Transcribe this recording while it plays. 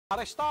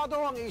Arestado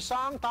ang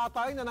isang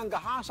tatay na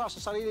nanggahasa sa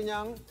sarili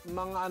niyang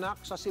mga anak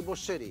sa Cebu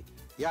City.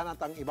 Yan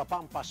at ang iba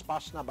pang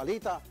paspas na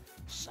balita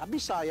sa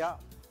Bisaya.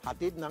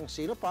 Hatid ng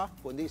sino pa,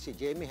 kundi si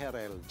Jaimie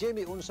Herrell.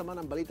 Jaimie, unsa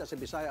man ang balita sa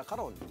Bisaya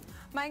karon?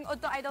 Maing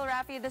Udto Idol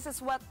Rafi, this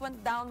is what went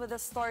down with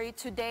the story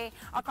today.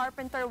 A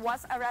carpenter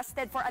was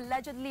arrested for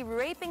allegedly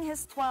raping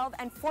his 12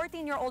 and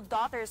 14-year-old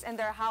daughters in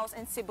their house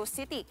in Cebu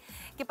City.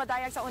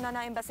 Kipadayag sa una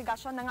na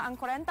investigasyon na nga ang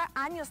 40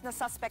 anyos na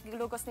suspect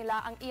gilugos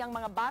nila ang iyang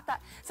mga bata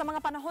sa mga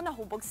panahon na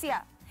hubog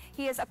siya.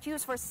 He is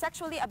accused for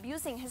sexually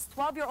abusing his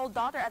 12-year-old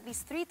daughter at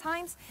least 3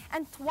 times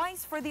and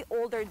twice for the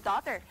older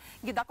daughter.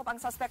 Gidakop ang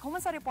suspect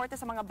human sa reporte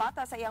sa mga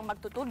bata sa iyang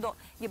magtutuldo.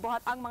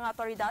 Gibuhat ang mga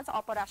otoridad sa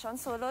operasyon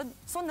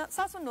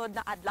sa sunod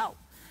na adlaw.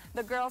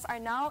 The girls are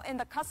now in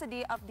the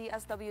custody of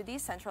DSWD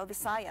Central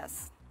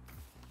Visayas.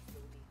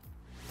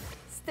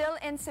 Still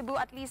in Cebu,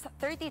 at least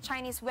 30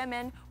 Chinese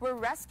women were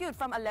rescued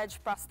from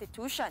alleged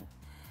prostitution.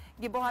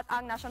 Gibuhat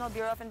ang National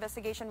Bureau of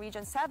Investigation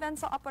Region 7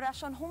 sa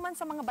operasyon human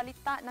sa mga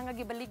balita na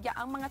nagibaligya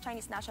ang mga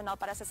Chinese national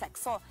para sa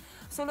sekso.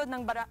 Sulod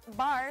ng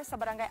bar sa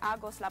Barangay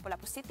Agos,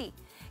 Lapu-Lapu City.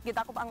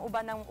 Gidakop ang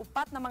uban ng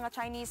upat na mga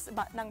Chinese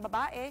ng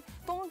babae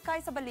tungkol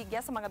kay sa baligya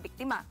sa mga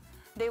biktima.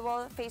 They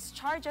will face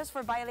charges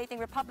for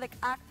violating Republic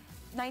Act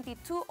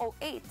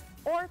 9208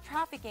 or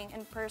Trafficking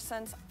in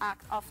Persons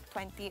Act of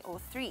 2003.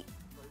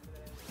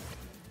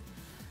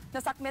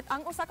 Nasakmit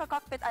ang usa ka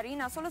cockpit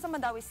arena sulod sa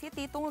Mandawi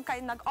City tungod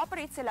kay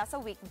nag-operate sila sa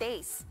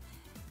weekdays.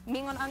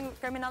 Mingon ang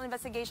Criminal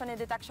Investigation and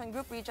Detection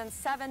Group Region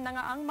 7 na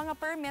nga ang mga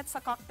permit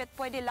sa cockpit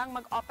pwede lang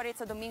mag-operate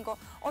sa Domingo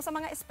o sa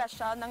mga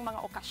espesyal ng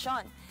mga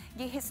okasyon.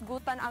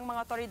 Gihisgutan ang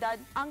mga otoridad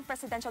ang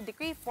Presidential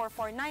Decree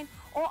 449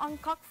 o ang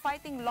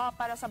cockfighting law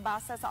para sa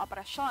base sa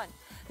operasyon.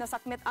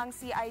 Nasakmit ang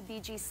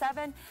CIDG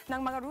 7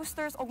 ng mga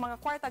roosters o mga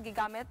kwarta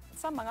gigamit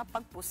sa mga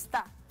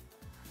pagpusta.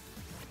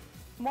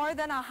 More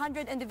than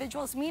 100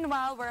 individuals,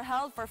 meanwhile, were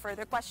held for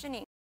further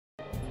questioning.